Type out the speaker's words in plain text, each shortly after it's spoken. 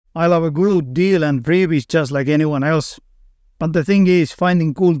I love a good deal and freebies just like anyone else. But the thing is,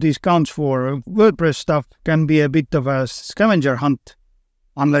 finding cool discounts for WordPress stuff can be a bit of a scavenger hunt,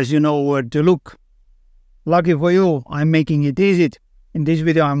 unless you know where to look. Lucky for you, I'm making it easy. In this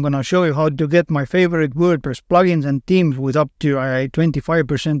video, I'm gonna show you how to get my favorite WordPress plugins and themes with up to a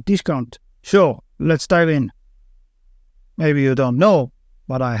 25% discount. So, let's dive in. Maybe you don't know,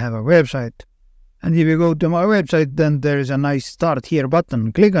 but I have a website. And if you go to my website, then there is a nice Start Here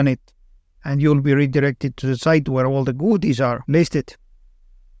button. Click on it, and you'll be redirected to the site where all the goodies are listed.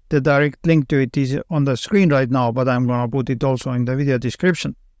 The direct link to it is on the screen right now, but I'm gonna put it also in the video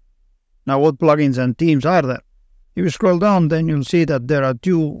description. Now, what plugins and themes are there? If you scroll down, then you'll see that there are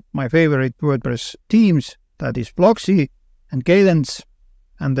two my favorite WordPress themes, that is Blocksy and Kadence,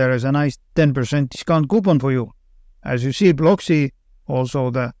 and there is a nice 10% discount coupon for you. As you see, Blocksy,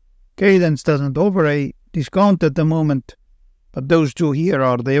 also the Kadence, doesn't offer a discount at the moment, but those two here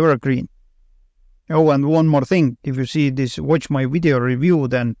are the evergreen. Oh, and one more thing, if you see this watch my video review,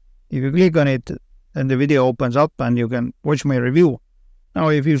 then if you click on it, then the video opens up and you can watch my review. Now,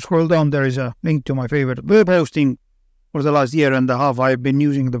 if you scroll down, there is a link to my favorite web hosting. For the last year and a half, I've been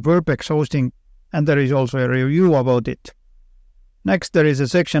using the Wordpress hosting, and there is also a review about it. Next, there is a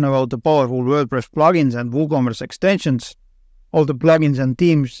section about the powerful WordPress plugins and WooCommerce extensions. All the plugins and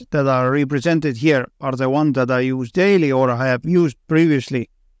themes that are represented here are the ones that I use daily or I have used previously,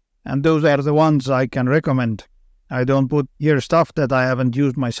 and those are the ones I can recommend. I don't put here stuff that I haven't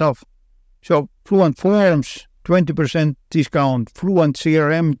used myself. So, Fluent Forms, 20% discount, Fluent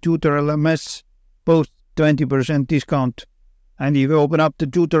CRM, Tutor LMS, both 20% discount. And if you open up the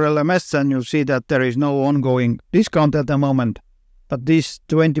Tutor LMS, then you'll see that there is no ongoing discount at the moment. But this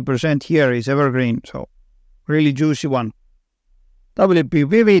 20% here is evergreen, so really juicy one. WP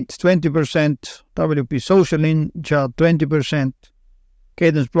Vivid, 20%, WP Social Ninja, 20%,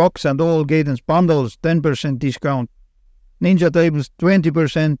 Kadence Blocks and all Kadence bundles, 10% discount, Ninja Tables,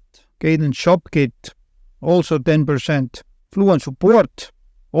 20%, Kadence Shop Kit, also 10%, Fluent Support,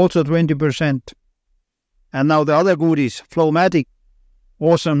 also 20%. And now the other goodies, Flowmatic,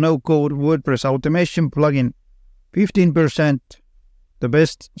 awesome no-code WordPress automation plugin, 15%, the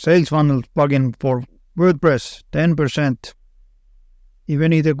best sales funnel plugin for WordPress, 10%. If you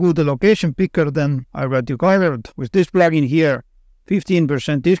need a good location picker, then I got you covered with this plugin here,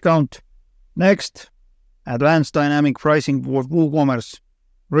 15% discount. Next, advanced dynamic pricing for WooCommerce.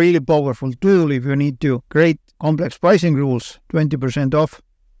 Really powerful tool if you need to create complex pricing rules, 20% off.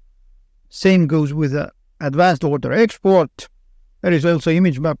 Same goes with the advanced order export. There is also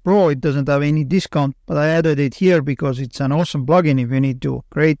ImageMap Pro. It doesn't have any discount, but I added it here because it's an awesome plugin if you need to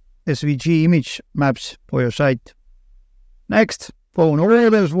create SVG image maps for your site. Next, phone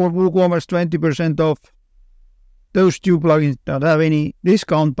orders for WooCommerce, 20% off. Those two plugins don't have any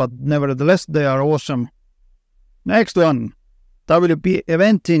discount, but nevertheless they are awesome. Next one, WP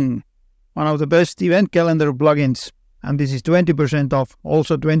Eventing, one of the best event calendar plugins, and this is 20% off.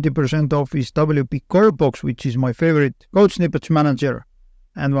 Also 20% off is WP Curebox, which is my favorite code snippets manager.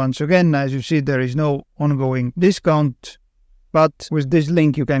 And once again, as you see, there is no ongoing discount, but with this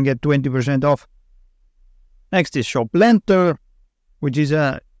link you can get 20% off. Next is Shoplentor, which is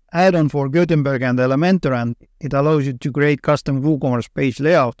an add-on for Gutenberg and Elementor, and it allows you to create custom WooCommerce page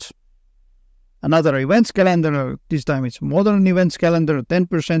layouts. Another events calendar, this time it's modern events calendar,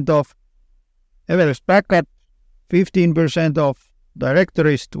 10% off. Everest Backup, 15% off.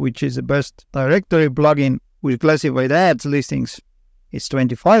 Directorist, which is the best directory plugin with classified ads listings, it's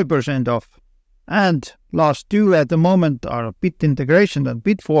 25% off. And last two at the moment are Bit Integration and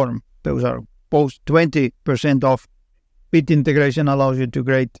Bitform. Those are both 20% off. Bit Integration allows you to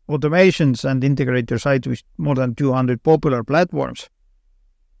create automations and integrate your site with more than 200 popular platforms.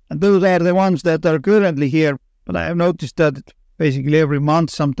 And those are the ones that are currently here, but I have noticed that basically every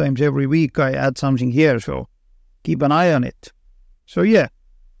month, sometimes every week, I add something here, so keep an eye on it. So yeah,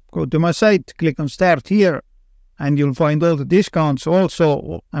 go to my site, click on Start Here, and you'll find all the discounts.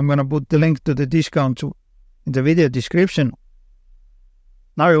 Also, I'm going to put the link to the discounts in the video description.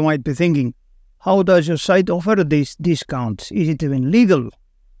 Now you might be thinking, how does your site offer these discounts? Is it even legal?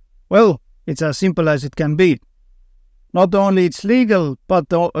 Well, it's as simple as it can be. Not only it's legal, but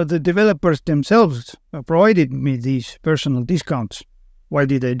the developers themselves provided me these personal discounts. Why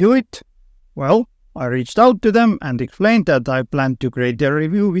did they do it? Well, I reached out to them and explained that I planned to create their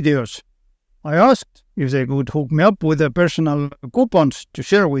review videos. I asked if they could hook me up with the personal coupons to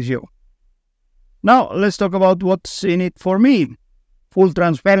share with you. Now, let's talk about what's in it for me. Full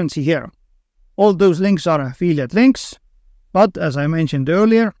transparency here. All those links are affiliate links, but as I mentioned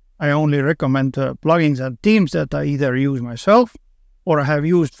earlier, I only recommend plugins and themes that I either use myself or have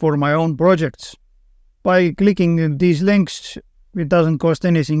used for my own projects. By clicking these links, it doesn't cost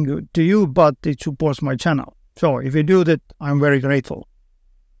anything to you, but it supports my channel. So if you do that, I'm very grateful.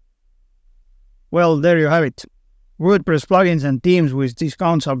 Well, there you have it. WordPress plugins and themes with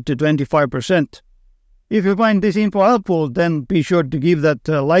discounts up to 25%. If you find this info helpful, then be sure to give that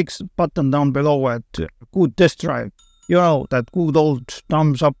likes button down below at Good Test Drive. You know, that good old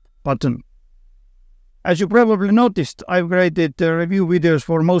thumbs up button. As you probably noticed, I've created review videos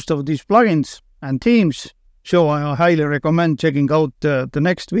for most of these plugins and themes, so I highly recommend checking out the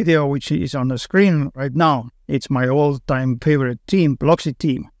next video, which is on the screen right now. It's my all-time favorite theme, Blocksy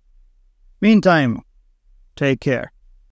theme. Meantime, take care.